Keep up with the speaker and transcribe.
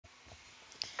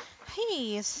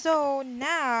Hey, so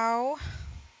now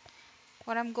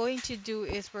what I'm going to do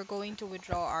is we're going to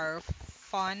withdraw our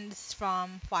funds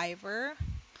from Fiverr,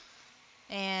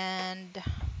 and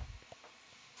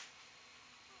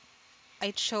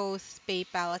I chose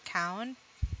PayPal account,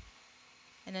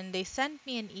 and then they sent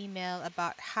me an email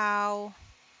about how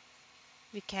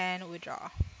we can withdraw.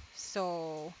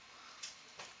 So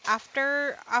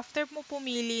after mo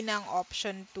pumili ng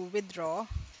option to withdraw,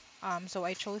 so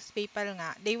I chose PayPal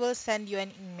nga. They will send you an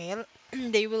email.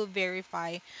 They will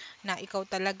verify na ikaw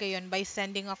talaga yon by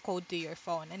sending a code to your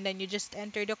phone. And then you just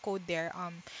enter the code there.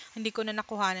 Hindi ko na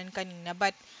nakuhanan kanina,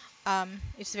 but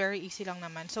it's very easy lang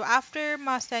naman. So after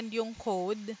ma-send yung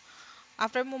code,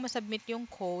 after mo ma-submit yung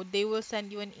code, they will send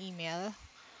you an email.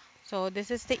 So this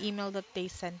is the email that they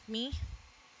sent me.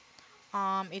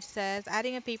 It says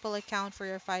adding a PayPal account for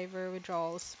your Fiverr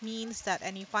withdrawals means that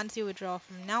any funds you withdraw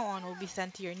from now on will be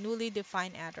sent to your newly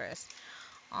defined address.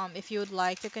 If you would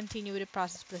like to continue the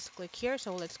process, please click here.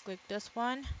 So let's click this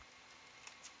one.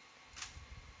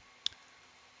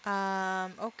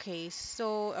 Okay,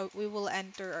 so we will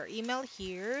enter our email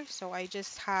here. So I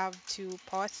just have to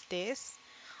pause this.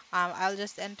 I'll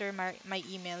just enter my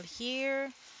email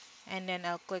here, and then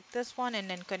I'll click this one and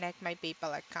then connect my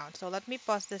PayPal account. So let me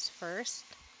pause this first.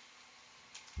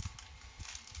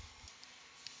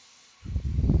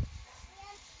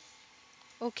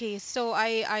 Okay, so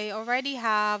I already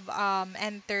have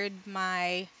entered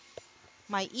my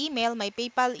email, my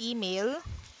PayPal email,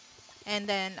 and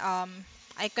then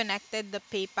I connected the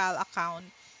PayPal account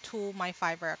to my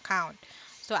Fiverr account.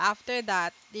 So after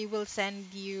that, they will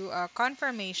send you a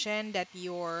confirmation that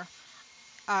your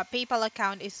PayPal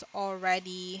account is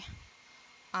already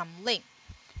linked.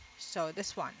 So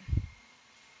this one.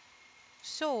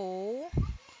 So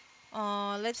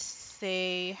let's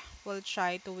say we'll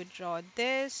try to withdraw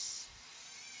this.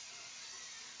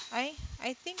 I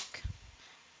think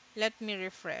let me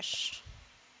refresh.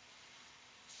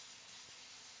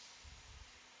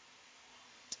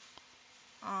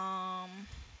 Um,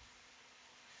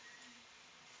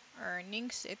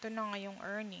 Earnings. Ito na nga yung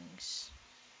earnings.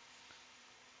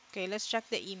 Okay, let's check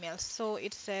the email. So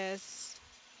it says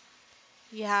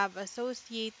you have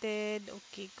associated.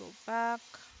 Okay, go back.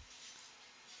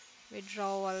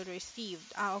 Withdrawal received.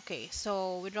 Okay.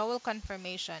 So withdrawal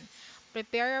confirmation.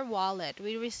 Prepare your wallet.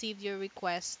 We received your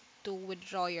request to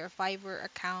withdraw your Fiverr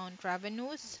account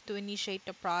revenues. To initiate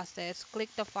the process,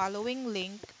 click the following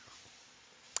link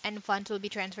and funds will be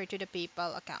transferred to the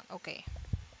PayPal account. Okay.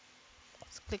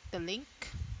 Let's click the link.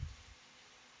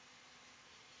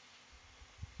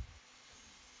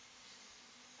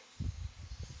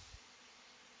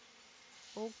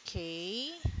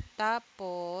 Okay.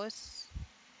 Tapos,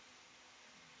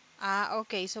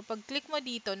 okay. So, pag click mo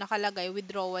dito, nakalagay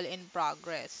withdrawal in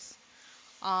progress.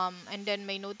 And then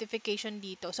may notification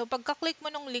dito. So, pagka-click mo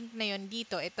nung link na yon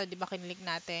dito, ito, di ba kinlink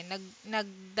natin,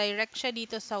 nag-direct siya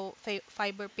dito sa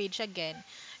Fiverr page again.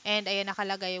 And ayan,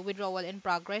 nakalagay withdrawal in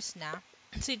progress na.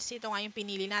 Since ito nga yung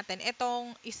pinili natin.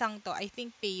 Itong isang to, I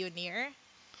think Payoneer.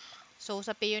 So,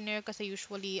 sa Payoneer kasi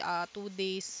usually 2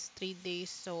 days, 3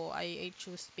 days. So, I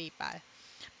choose PayPal.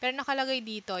 Pero nakalagay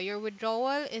dito, your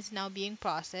withdrawal is now being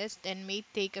processed and may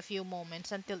take a few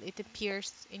moments until it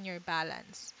appears in your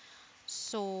balance.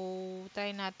 So,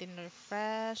 try natin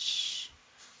refresh.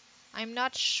 I'm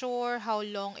not sure how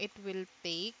long it will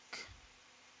take,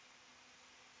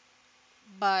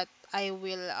 but I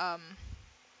will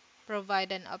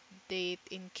provide an update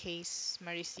in case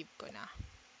ma-receive ko na.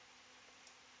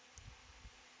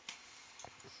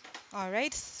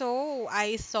 Alright, so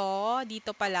I saw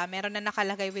dito pala, meron na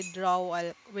nakalagay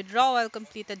withdrawal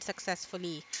completed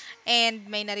successfully. And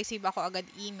may na-receive ako agad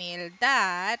email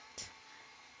that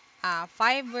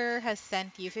Fiverr has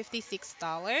sent you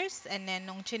 $56. And then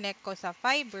nung chinek ko sa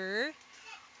Fiverr,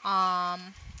 um,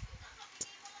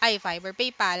 Fiverr,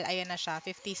 PayPal, ayan na siya,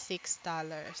 $56.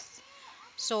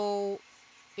 So,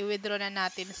 i-withdraw na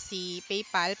natin si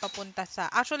PayPal papunta sa,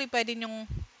 actually pwede nyong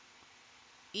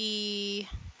i,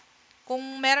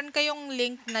 kung meron kayong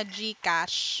link na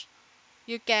GCash,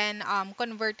 you can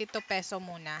convert it to peso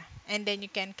muna. And then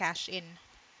you can cash in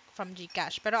from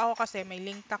GCash. Pero ako kasi may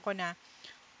link ako na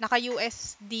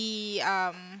naka-USD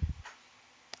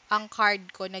ang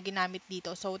card ko na ginamit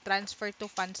dito. So, transfer to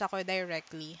funds ako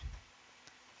directly.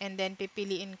 And then,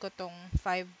 pipiliin ko tong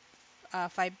 5%.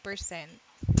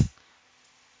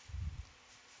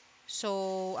 So,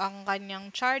 ang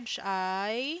kanyang charge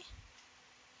ay,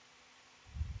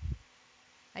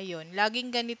 ayun,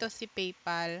 laging ganito si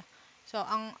PayPal. So,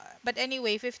 but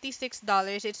anyway, $56,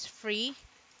 it's free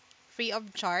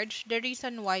of charge. The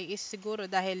reason why is siguro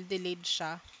dahil delayed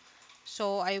siya.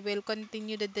 So, I will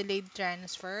continue the delayed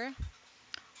transfer.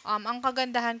 Ang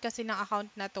kagandahan kasi ng account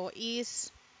na to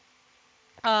is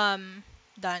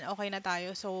done. Okay na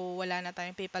tayo. So, wala na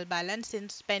tayong PayPal balance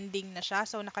since pending na siya.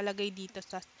 So, nakalagay dito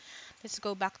sa, let's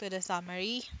go back to the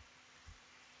summary.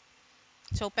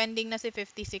 So, pending na si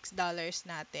 $56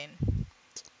 natin.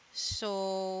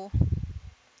 So,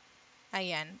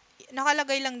 ayan.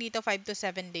 Nakalagay lang dito 5 to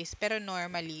 7 days. Pero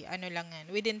normally, ano lang yan,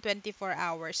 within 24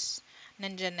 hours,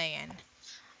 nandyan na yan.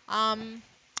 Um,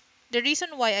 the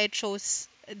reason why I chose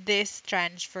this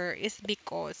transfer is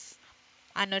because,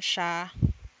 ano siya,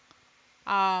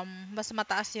 mas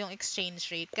mataas yung exchange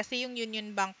rate. Kasi yung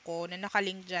Union Bank ko na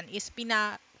nakalink dyan is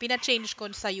pina-change ko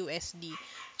sa USD.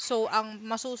 So, ang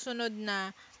masusunod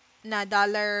na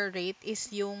dollar rate is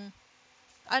yung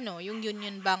yung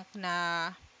Union Bank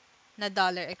na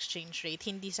dollar exchange rate,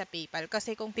 hindi sa PayPal.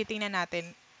 Kasi kung titingnan natin,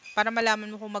 para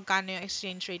malaman mo kung magkano yung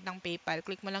exchange rate ng PayPal,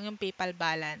 click mo lang yung PayPal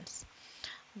balance.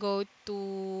 Go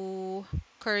to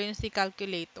currency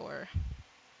calculator.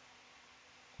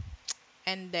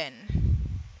 And then,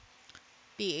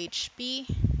 PHP.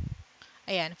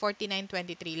 Ayan,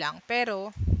 49.23 lang.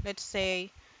 Pero, let's say,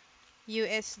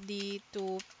 USD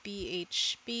to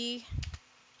PHP,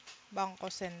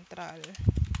 Bangko Sentral.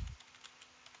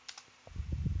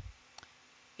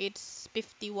 It's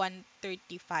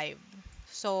 51.35.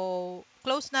 So,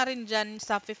 close na rin dyan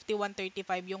sa 51.35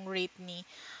 yung rate ni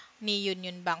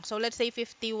Union Bank. So, let's say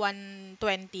 51.20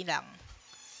 lang.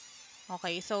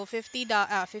 Okay, so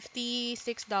 $56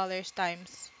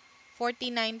 times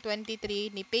 49.23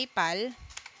 ni PayPal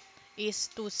is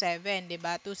 27, 'di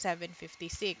ba?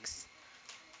 2756.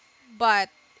 But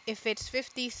if it's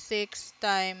 56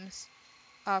 times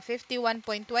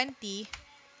 51.20,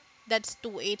 that's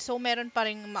 28. So meron pa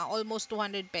ring almost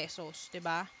 200 pesos, 'di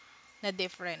ba? Na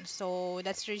difference. So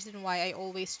that's the reason why I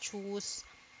always choose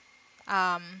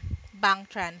um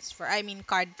bank transfer. I mean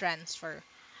card transfer.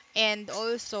 And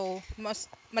also,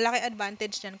 mas malaki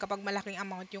advantage niyan kapag malaking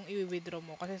amount yung i-withdraw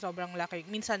mo kasi sobrang laki.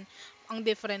 Minsan, ang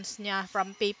difference niya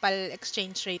from PayPal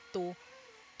exchange rate to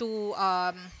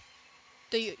um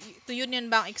to Union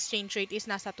Bank exchange rate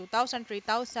is nasa 2,000,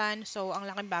 3,000. So, ang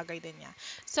laking bagay din niya.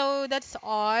 So, that's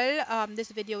all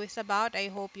this video is about.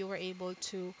 I hope you were able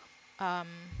to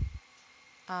um,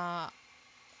 uh,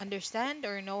 understand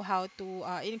or know how to,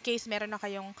 in case meron na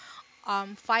kayong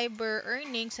Fiverr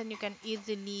earnings, and you can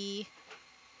easily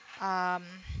um,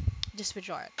 just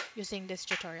withdraw it using this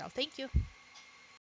tutorial. Thank you.